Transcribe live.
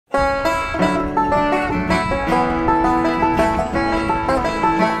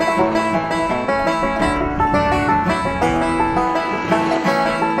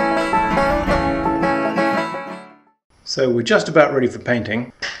So we're just about ready for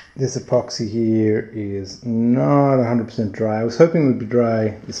painting. This epoxy here is not 100% dry. I was hoping it would be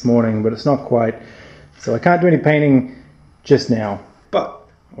dry this morning, but it's not quite. So I can't do any painting just now. But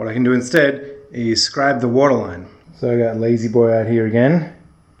what I can do instead is scribe the waterline. So I got Lazy Boy out here again.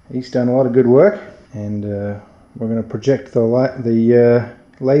 He's done a lot of good work, and we're going to project the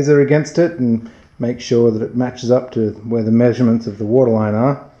laser against it and make sure that it matches up to where the measurements of the waterline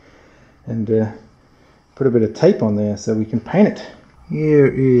are, and put a bit of tape on there so we can paint it. Here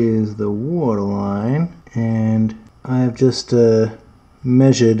is the waterline, and I have just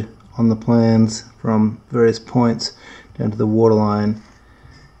measured on the plans from various points down to the waterline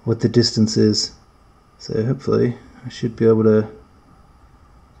what the distance is. So hopefully I should be able to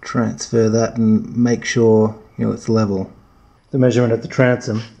transfer that and make sure, you know, it's level. The measurement at the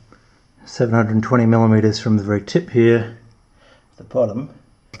transom, 720 millimeters from the very tip here to the bottom.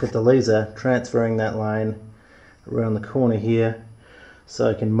 Look at the laser transferring that line around the corner here so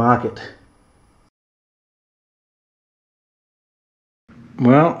I can mark it.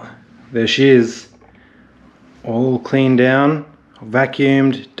 Well, there she is, all cleaned down,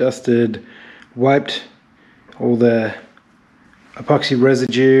 vacuumed, dusted, wiped. All the epoxy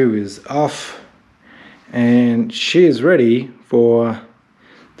residue is off, and she is ready for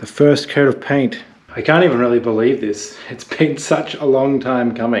the first coat of paint. I can't even really believe this. It's been such a long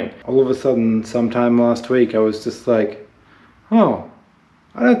time coming. All of a sudden, sometime last week, I was just like, oh,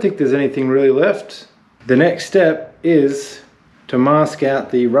 I don't think there's anything really left. The next step is to mask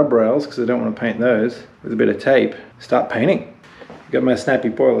out the rub rails, because I don't want to paint those, with a bit of tape. Start painting. Got my snappy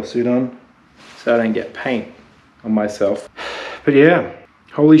boiler suit on, so I don't get paint on myself. But yeah,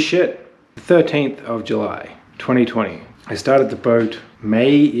 holy shit. The 13th of July, 2020. I started the boat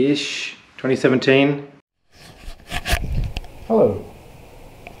May-ish, 2017. Hello.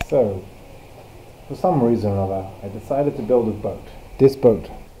 So, for some reason or other, I decided to build a boat. This boat.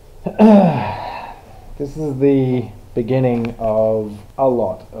 This is the beginning of a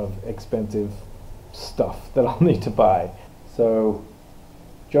lot of expensive stuff that I'll need to buy. So,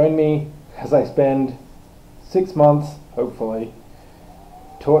 join me as I spend 6 months, hopefully,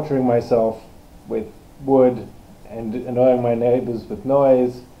 torturing myself with wood and annoying my neighbors with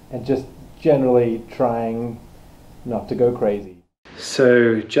noise, and just generally trying not to go crazy.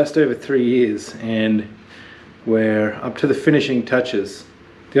 So just over 3 years, and we're up to the finishing touches.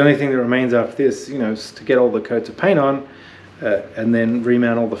 The only thing that remains after this, you know, is to get all the coats of paint on, and then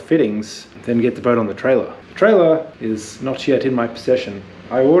remount all the fittings, then get the boat on the trailer. The trailer is not yet in my possession.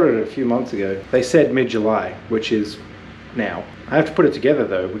 I ordered it a few months ago. They said mid-July, which is now. I have to put it together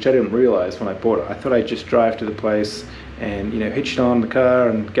though, which I didn't realize when I bought it. I thought I'd just drive to the place and, you know, hitch it on the car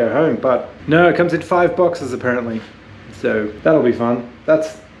and go home, but no, it comes in 5 boxes apparently. So that'll be fun.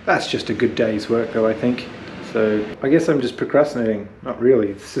 That's just a good day's work though, I think. So I guess I'm just procrastinating. Not really,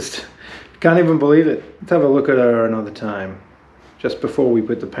 it's just, can't even believe it. Let's have a look at her another time, just before we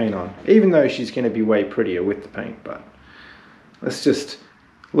put the paint on. Even though she's gonna be way prettier with the paint, but let's just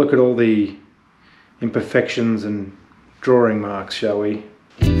look at all the imperfections and drawing marks, shall we?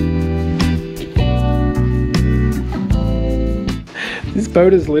 This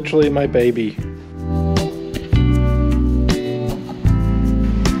boat is literally my baby.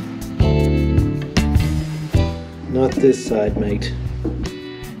 Not this side, mate.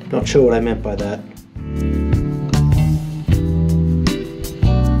 Not sure what I meant by that.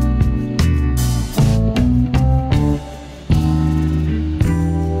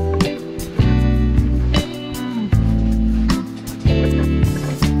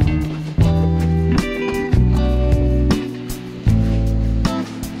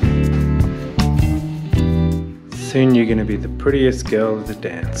 Soon you're going to be the prettiest girl at the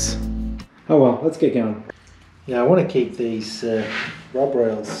dance. Oh well, let's get going. Yeah, I want to keep these rub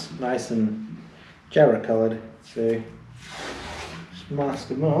rails nice and Jarrah coloured, so just mask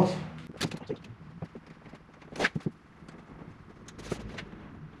them off.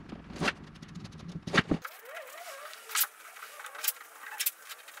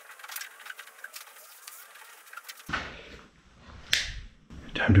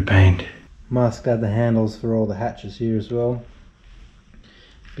 Time to paint. Masked out the handles for all the hatches here as well,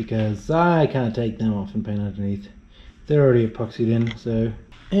 because I can't take them off and paint underneath. They're already epoxied in. So,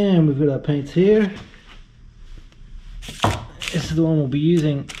 and we've got our paints here. This is the one we'll be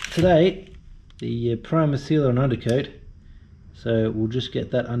using today, the primer, sealer and undercoat. So we'll just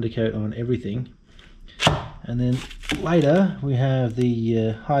get that undercoat on everything, and then later we have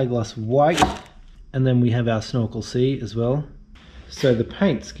the high gloss white, and then we have our snorkel C as well. So the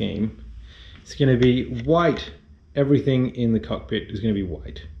paint scheme, it's going to be white. Everything in the cockpit is going to be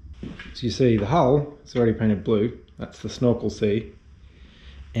white. So you see the hull, it's already painted blue. That's the snorkel C.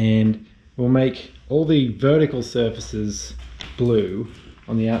 And we'll make all the vertical surfaces blue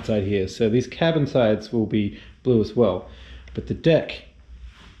on the outside here. So these cabin sides will be blue as well, but the deck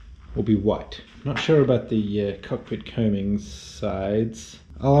will be white. Not sure about the cockpit combing sides.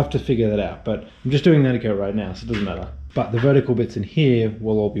 I'll have to figure that out, but I'm just doing that right now, so it doesn't matter. But the vertical bits in here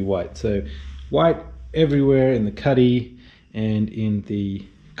will all be white. So white everywhere in the cuddy and in the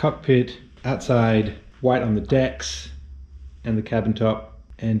cockpit, outside white on the decks and the cabin top,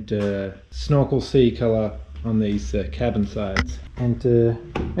 and snorkel C color on these cabin sides. And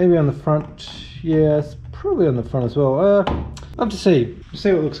maybe on the front, yes, probably on the front as well. I'll have to see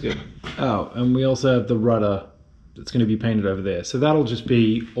what looks good. Oh, and we also have the rudder that's going to be painted over there. So that'll just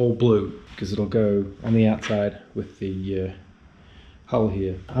be all blue because it'll go on the outside with the hull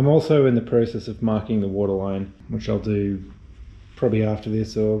here. I'm also in the process of marking the waterline, which I'll do probably after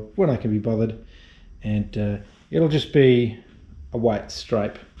this or when I can be bothered. And it'll just be a white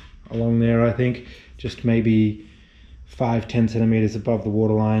stripe along there, I think. Just maybe 5-10 centimeters above the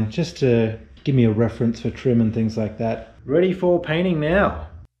waterline, just to give me a reference for trim and things like that. Ready for painting now.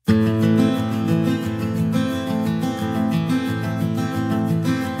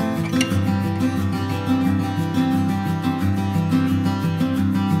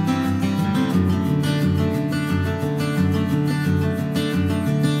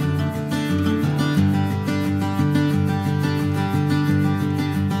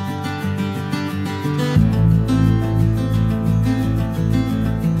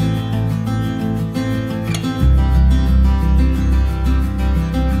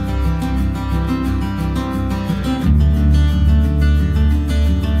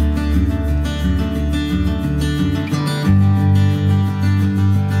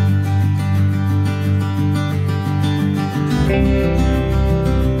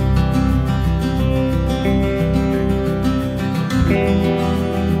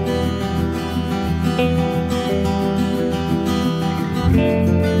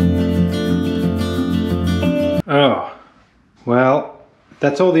 Oh, well,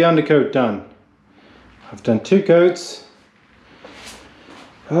 that's all the undercoat done. I've done 2 coats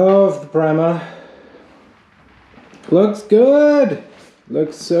of the primer. Looks good!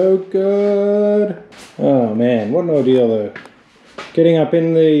 Looks so good! Oh man, what an ordeal though. Getting up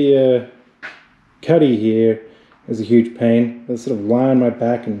in the cuddy here is a huge pain. I sort of lie on my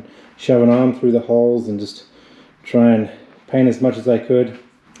back and shove an arm through the holes and just try and paint as much as I could.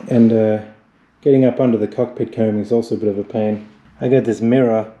 And getting up under the cockpit combing is also a bit of a pain. I got this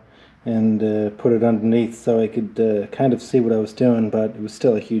mirror and put it underneath so I could kind of see what I was doing, but it was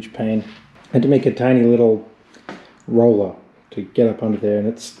still a huge pain. I had to make a tiny little roller to get up under there, and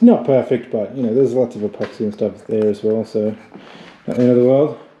it's not perfect, but you know, there's lots of epoxy and stuff there as well, so not the end of the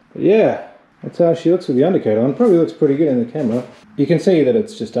world. But yeah, that's how she looks with the undercoat on. Probably looks pretty good in the camera. You can see that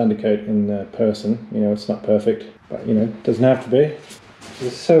it's just undercoat in person. You know, it's not perfect, but you know, it doesn't have to be.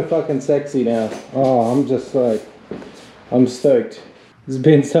 It's so fucking sexy now. Oh, I'm just like, I'm stoked. This has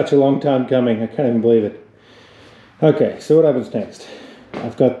been such a long time coming. I can't even believe it. Okay, so what happens next?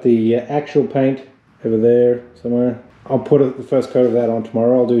 I've got the actual paint over there somewhere. I'll put the first coat of that on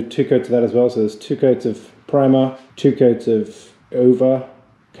tomorrow. I'll do 2 coats of that as well. So there's 2 coats of primer, 2 coats of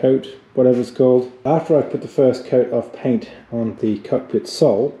overcoat, whatever it's called. After I've put the first coat of paint on the cockpit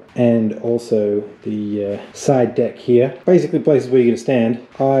sole and also the side deck here, basically places where you're going to stand,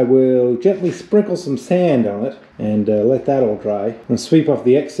 I will gently sprinkle some sand on it and let that all dry and sweep off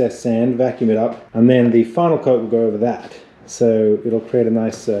the excess sand, vacuum it up, and then the final coat will go over that. So it'll create a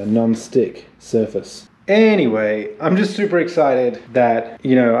nice non-stick surface. Anyway, I'm just super excited that,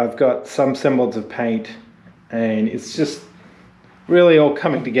 you know, I've got some semblance of paint and it's just really all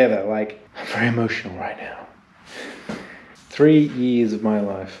coming together. Like, I'm very emotional right now. 3 years of my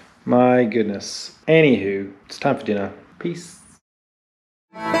life. My goodness. Anywho, it's time for dinner. Peace.